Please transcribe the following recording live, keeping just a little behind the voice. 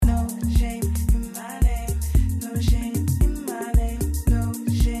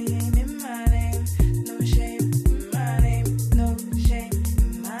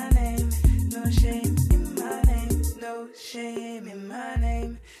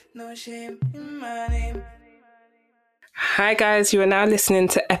No shame in my name. Hi guys, you are now listening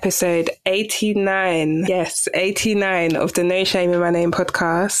to episode 89. Yes, 89 of the No Shame in My Name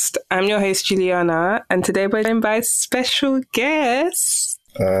podcast. I'm your host Juliana, and today we're joined by special guest.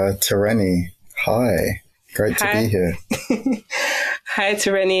 Tireni. Hi. Great to be here. Hi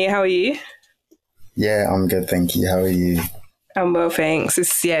Tireni, how are you? Yeah, I'm good, thank you. How are you? I'm well, thanks.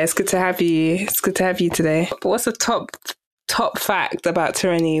 It's good to have you. It's good to have you today. But what's the top fact about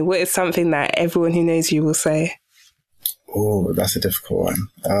Tireni? What is something that everyone who knows you will say? Oh, that's a difficult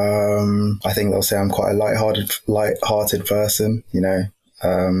one. I think they'll say I'm quite a light-hearted person, you know.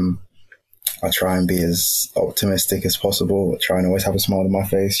 I try and be as optimistic as possible. I try and always have a smile on my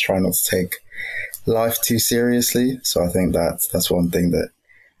face. Try not to take life too seriously. So I think that's one thing that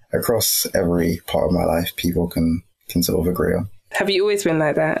across every part of my life, people can sort of agree on. Have you always been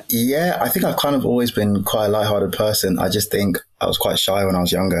like that? Yeah, I think I've kind of always been quite a lighthearted person. I just think I was quite shy when I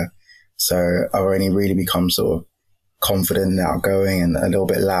was younger. So I've only really become sort of confident and outgoing and a little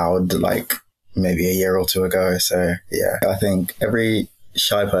bit loud, like maybe a year or two ago. So yeah, I think every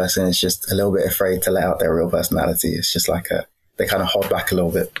shy person is just a little bit afraid to let out their real personality. It's just like they kind of hold back a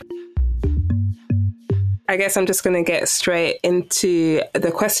little bit. I guess I'm just going to get straight into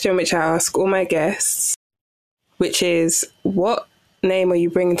the question which I ask all my guests, which is, what name are you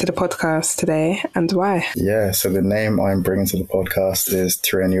bringing to the podcast today and why? Yeah, so the name I'm bringing to the podcast is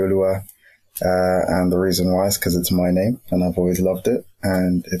Tirenioluwa. And the reason why is because it's my name and I've always loved it.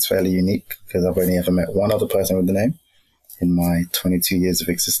 And it's fairly unique because I've only ever met one other person with the name in my 22 years of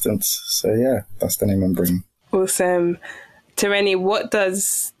existence. So yeah, that's the name I'm bringing. Awesome. Tireni, what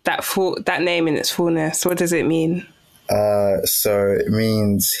does that name in its fullness, what does it mean? So it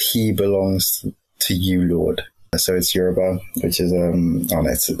means he belongs to you, Lord. So it's Yoruba, which is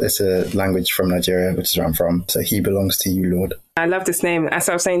it's a language from Nigeria, which is where I'm from. So he belongs to you, Lord. I love this name. As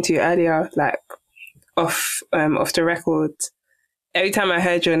I was saying to you earlier, like off the record, every time I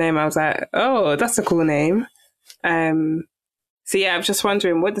heard your name, I was like, oh, that's a cool name. So yeah, I'm just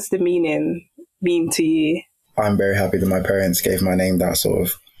wondering, what does the meaning mean to you? I'm very happy that my parents gave my name that sort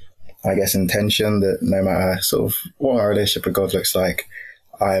of, I guess, intention that no matter sort of what my relationship with God looks like,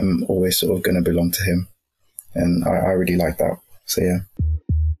 I'm always sort of going to belong to him. And I really like that. So, yeah.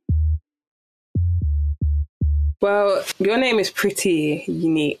 Well, your name is pretty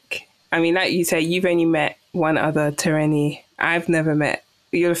unique. I mean, like you say, you've only met one other Tireni. I've never met.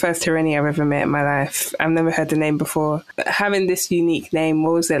 You're the first Tireni I've ever met in my life. I've never heard the name before. But having this unique name,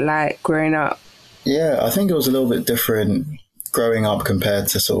 what was it like growing up? Yeah, I think it was a little bit different growing up compared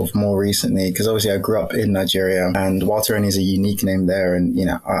to sort of more recently, because obviously I grew up in Nigeria, and while Tireni is a unique name there, and, you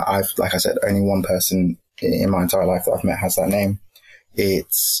know, I've, like I said, only one person in my entire life that I've met has that name.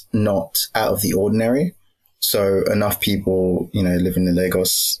 It's not out of the ordinary. So enough people, you know, living in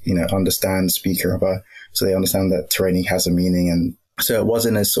Lagos, you know, understand, speak Yoruba. So they understand that Tireni has a meaning. And so it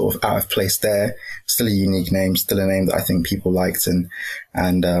wasn't as sort of out of place there. Still a unique name, still a name that I think people liked. And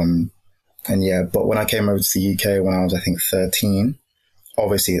yeah, but when I came over to the UK when I was, I think, 13,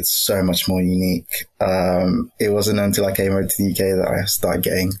 obviously it's so much more unique. It wasn't until I came over to the UK that I started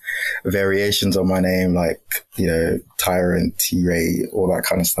getting variations on my name, like, you know, Tyrant, T-Ray, all that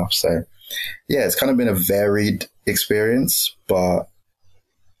kind of stuff. So yeah, it's kind of been a varied experience, but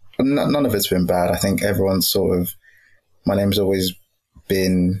none of it's been bad. I think everyone's sort of, my name's always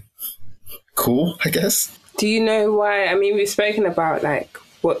been cool, I guess. Do you know why? I mean, we've spoken about like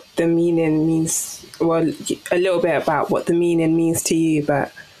what the meaning means, well, a little bit about what the meaning means to you,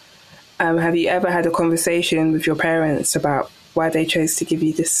 but have you ever had a conversation with your parents about why they chose to give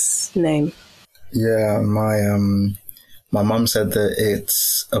you this name? Yeah, my mum said that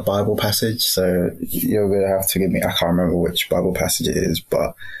it's a Bible passage, so you're going to have to give me, I can't remember which Bible passage it is,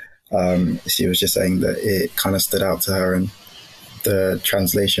 but she was just saying that it kind of stood out to her, and the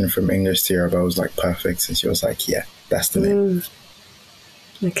translation from English to Yoruba was like perfect, and she was like, yeah, that's the name.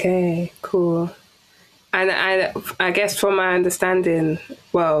 Okay, cool. And I guess from my understanding,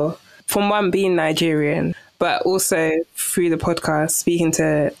 well, from one being Nigerian, but also through the podcast, speaking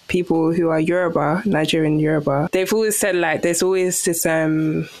to people who are Yoruba, Nigerian Yoruba, they've always said like there's always this,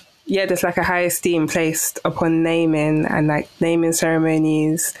 there's like a high esteem placed upon naming and like naming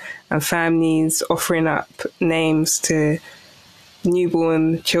ceremonies and families offering up names to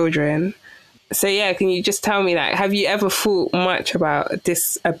newborn children. So yeah, can you just tell me, like, have you ever thought much about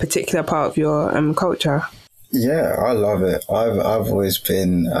this particular part of your culture? Yeah, I love it. I've always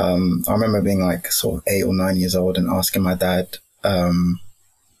been, I remember being like sort of 8 or 9 years old and asking my dad, or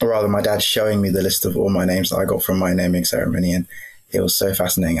rather my dad showing me the list of all my names that I got from my naming ceremony. And it was so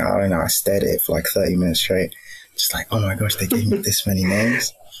fascinating. I don't know, I stared at it for like 30 minutes straight. Just like, oh my gosh, they gave me this many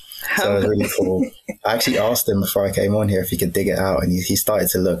names. So it was really cool. I actually asked him before I came on here if he could dig it out, and he started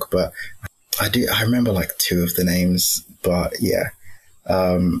to look, but I remember like two of the names, but yeah.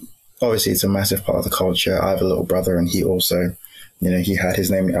 Obviously it's a massive part of the culture. I have a little brother, and he also, he had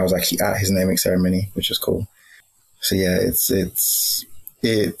his name. I was actually at his naming ceremony, which was cool. So yeah, it's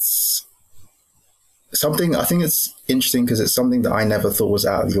something. I think it's interesting because it's something that I never thought was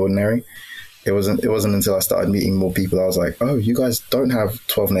out of the ordinary. It wasn't until I started meeting more people I was like, oh, you guys don't have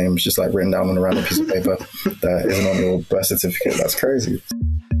 12 names just like written down on a random piece of paper that isn't on your birth certificate. That's crazy.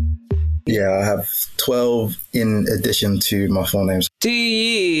 Yeah, I have 12 in addition to my full names. Do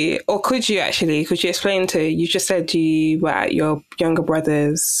you, or could you explain you just said you were at your younger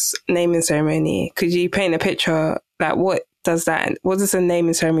brother's naming ceremony. Could you paint a picture? Like, what does a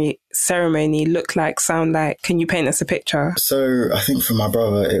naming ceremony look like, sound like? Can you paint us a picture? So I think for my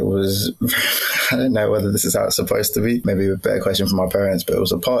brother, it was, I don't know whether this is how it's supposed to be. Maybe a better question for my parents, but it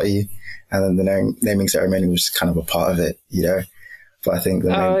was a party. And then the naming ceremony was kind of a part of it, But I think the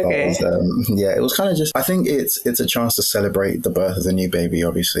main part was, it was kind of just, I think it's a chance to celebrate the birth of the new baby,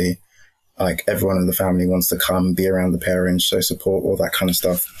 obviously. Like everyone in the family wants to come, be around the parents, show support, all that kind of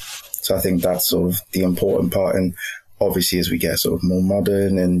stuff. So I think that's sort of the important part. And obviously as we get sort of more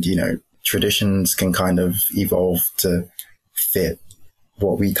modern and, traditions can kind of evolve to fit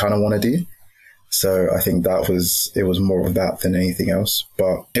what we kind of want to do. So I think it was more of that than anything else,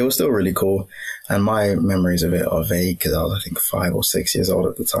 but it was still really cool. And my memories of it are vague because I was, I think, 5 or 6 years old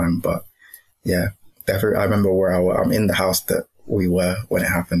at the time. But yeah, definitely, I remember where I'm in the house that we were when it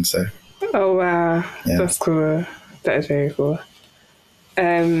happened. So. Oh, wow. Yeah. That's cool. That is very cool.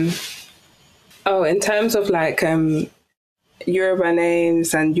 In terms of like Yoruba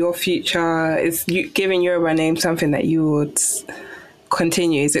names and your future, is giving Yoruba name something that you would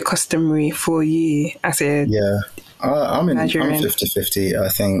continue? Is it customary for you as a I'm 50-50. I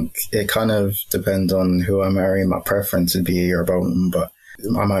think it kind of depends on who I marry. My preference would be a Yoruba woman, but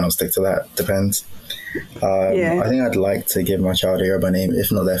I might not stick to that. Depends. I think I'd like to give my child a Yoruba name,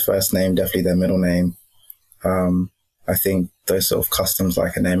 if not their first name, definitely their middle name. I think those sort of customs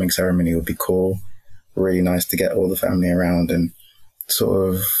like a naming ceremony would be cool. Really nice to get all the family around and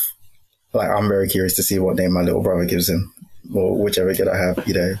sort of like, I'm very curious to see what name my little brother gives him, or whichever kid I have, like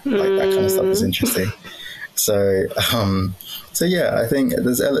that kind of stuff is interesting. So yeah, I think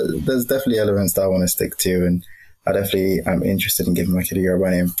there's definitely elements that I want to stick to, and I definitely am interested in giving my kid a Yoruba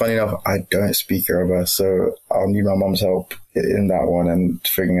name. Funny enough, I don't speak Yoruba, so I'll need my mom's help in that one and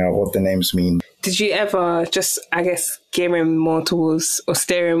figuring out what the names mean. Did you ever just, I guess, gearing more towards or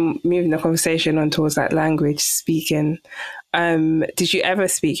moving the conversation on towards that language speaking? Did you ever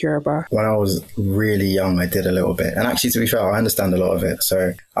speak Yoruba? When I was really young, I did a little bit. And actually, to be fair, I understand a lot of it.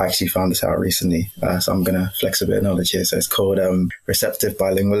 So I actually found this out recently. So I'm going to flex a bit of knowledge here. So it's called receptive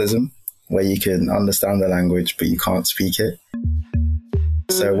bilingualism, where you can understand the language, but you can't speak it.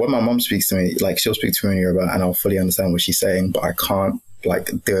 So when my mom speaks to me, like she'll speak to me in Yoruba and I'll fully understand what she's saying, but I can't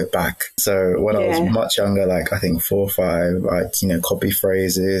do it back. So when I was much younger, like I think 4 or 5, I'd, copy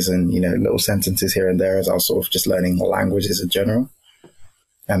phrases and, little sentences here and there as I was sort of just learning languages in general.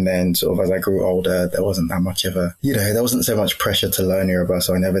 And then sort of as I grew older, there wasn't that much of there wasn't so much pressure to learn Yoruba,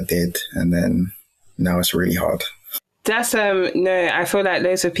 so I never did. And then now it's really hard. That's, no, I feel like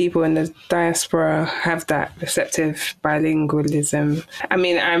loads of people in the diaspora have that receptive bilingualism. I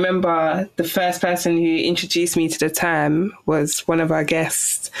mean, I remember the first person who introduced me to the term was one of our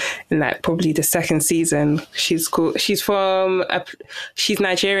guests in like probably the 2nd season. She's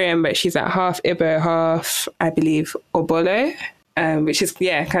Nigerian, but she's like half Igbo, half, I believe, Obolo, which is,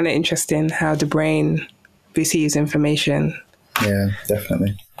 kind of interesting how the brain receives information. Yeah,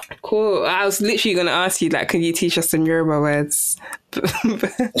 definitely. Cool. I was literally going to ask you, like, can you teach us some Yoruba words? Nah,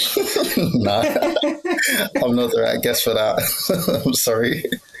 I'm not the right guest for that. I'm sorry.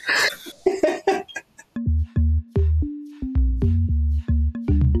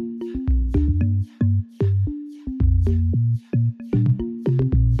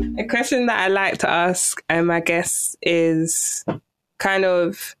 A question that I like to ask, I guess, is kind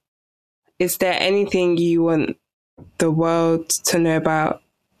of, is there anything you want the world to know about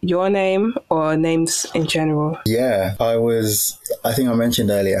your name or names in general? Yeah, I think I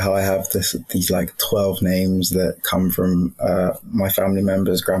mentioned earlier how I have these like 12 names that come from my family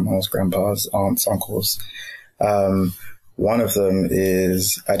members, grandmas, grandpas, aunts, uncles. One of them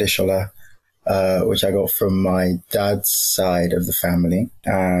is Adeshola, which I got from my dad's side of the family.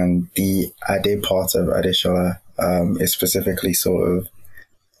 And the Ade part of Adeshola is specifically sort of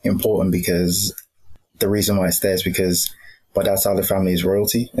important because the reason why it's there is because my dad's side of the family is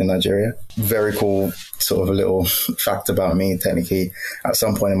royalty in Nigeria. Very cool sort of a little fact about me. Technically, at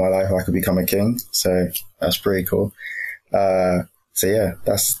some point in my life, I could become a king. So that's pretty cool. So yeah,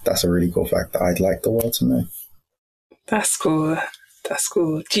 that's a really cool fact that I'd like the world to know. That's cool. That's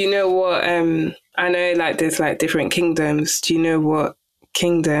cool. Do you know what, I know like there's like different kingdoms. Do you know what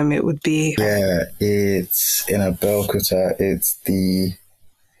kingdom it would be? Yeah, it's in Abeokuta. It's the,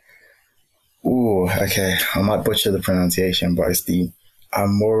 okay, I might butcher the pronunciation, but it's the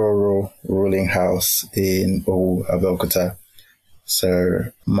Amororo ruling house in Abeokuta.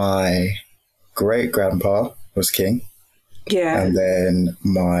 So my great grandpa was king. Yeah. And then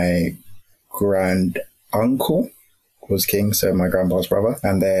my grand uncle was king, so my grandpa's brother.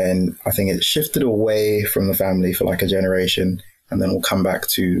 And then I think it shifted away from the family for like a generation, and then we'll come back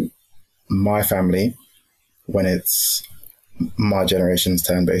to my family when it's my generation's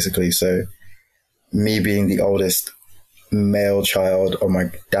turn, basically. So me being the oldest male child on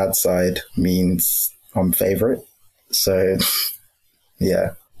my dad's side means I'm favorite. So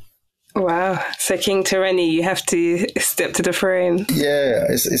yeah. Wow. So King Tireni, you have to step to the throne. Yeah,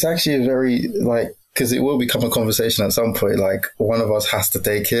 it's actually a very, like, because it will become a conversation at some point, like one of us has to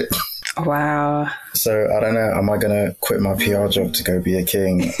take it. Wow. So I don't know, am I going to quit my PR job to go be a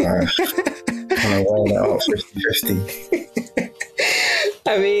king? Kind of weighing it up 50-50.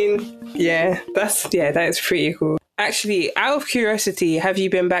 I mean, that is pretty cool. Actually, out of curiosity, have you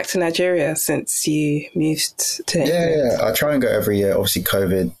been back to Nigeria since you moved to England? Yeah, I try and go every year. Obviously,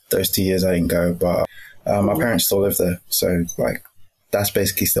 COVID, those 2 years I didn't go, but my parents still live there. So, like, that's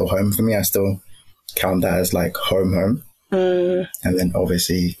basically still home for me. I still count that as, like, home. And then,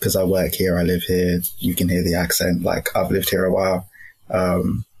 obviously, because I work here, I live here, you can hear the accent. Like, I've lived here a while.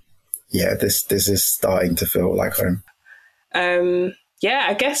 This is starting to feel like home. I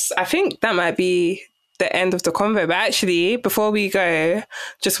think that might be the end of the convo. But actually, before we go,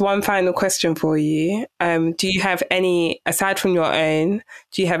 just one final question for you. Do you have any, aside from your own,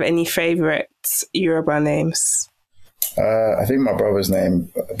 do you have any favorite Yoruba names? I think my brother's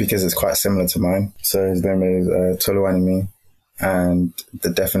name, because it's quite similar to mine. So his name is Toluwanimi, and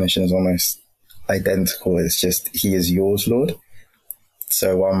the definition is almost identical. It's just, he is yours, Lord.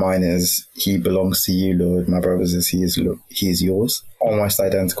 So while mine is, he belongs to you, Lord, my brother's is, he is yours. Almost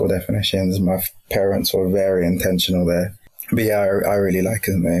identical definitions. My parents were very intentional there. But yeah, I really like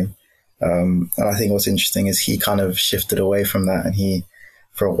his name. And I think what's interesting is he kind of shifted away from that, and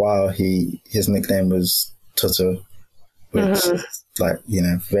for a while, his nickname was Tutu, which like,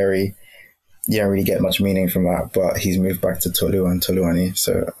 very, you don't really get much meaning from that, but he's moved back to Tolu and Toluani.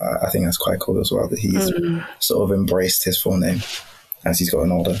 So I think that's quite cool as well, that he's sort of embraced his full name as he's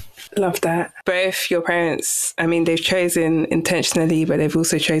gotten older. Love that. Both your parents, I mean, they've chosen intentionally, but they've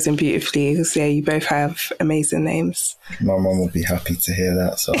also chosen beautifully, because you both have amazing names. My mum will be happy to hear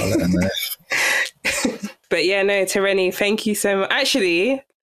that, so I'll let her know. But yeah, no, Tireni, thank you so much. Actually,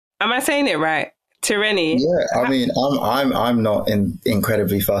 am I saying it right? Tireni. Yeah, I mean, I'm not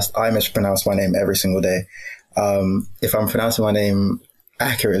incredibly fast. I mispronounce my name every single day. If I'm pronouncing my name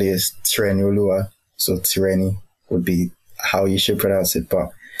accurately, it's Tirenioluwa, so Tireni would be how you should pronounce it, but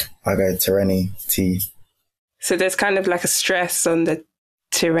I go Tireni, T. So there's kind of like a stress on the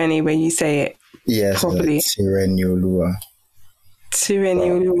Tireni when you say it properly. Tirenioluwa.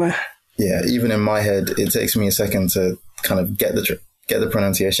 Tirenioluwa. Yeah, even in my head, it takes me a second to kind of get the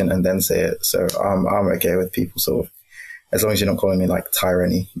pronunciation and then say it. So I'm okay with people sort of, as long as you're not calling me like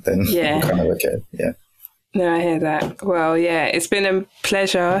Tyranny, then I'm kind of okay. Yeah. No, I hear that. Well, yeah, it's been a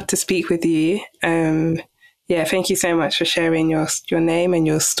pleasure to speak with you. Thank you so much for sharing your name and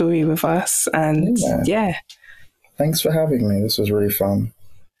your story with us. And thanks for having me. This was really fun.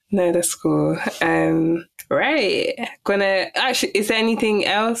 No, that's cool. Right. Is there anything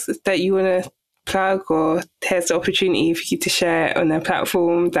else that you want to plug, or here's the opportunity for you to share on a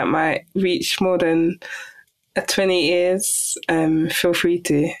platform that might reach more than 20 ears? Feel free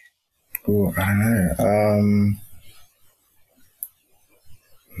to. Oh, I don't know.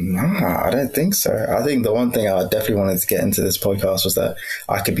 Nah, I don't think so. I think the one thing I definitely wanted to get into this podcast was that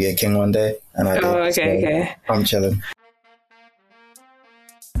I could be a king one day, and I did. Okay. I'm chilling.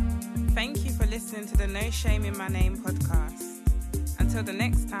 Thank you for listening to the No Shame in My Name podcast. Until the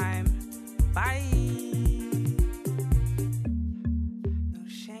next time, bye. No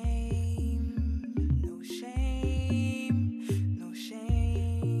shame, no shame, no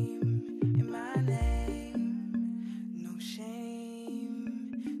shame in my name. No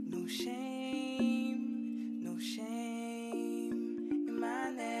shame, no shame, no shame in my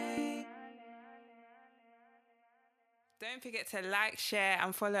name. Don't forget to like, share,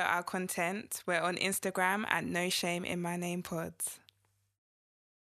 and follow our content. We're on Instagram at No Shame in My Name Pods.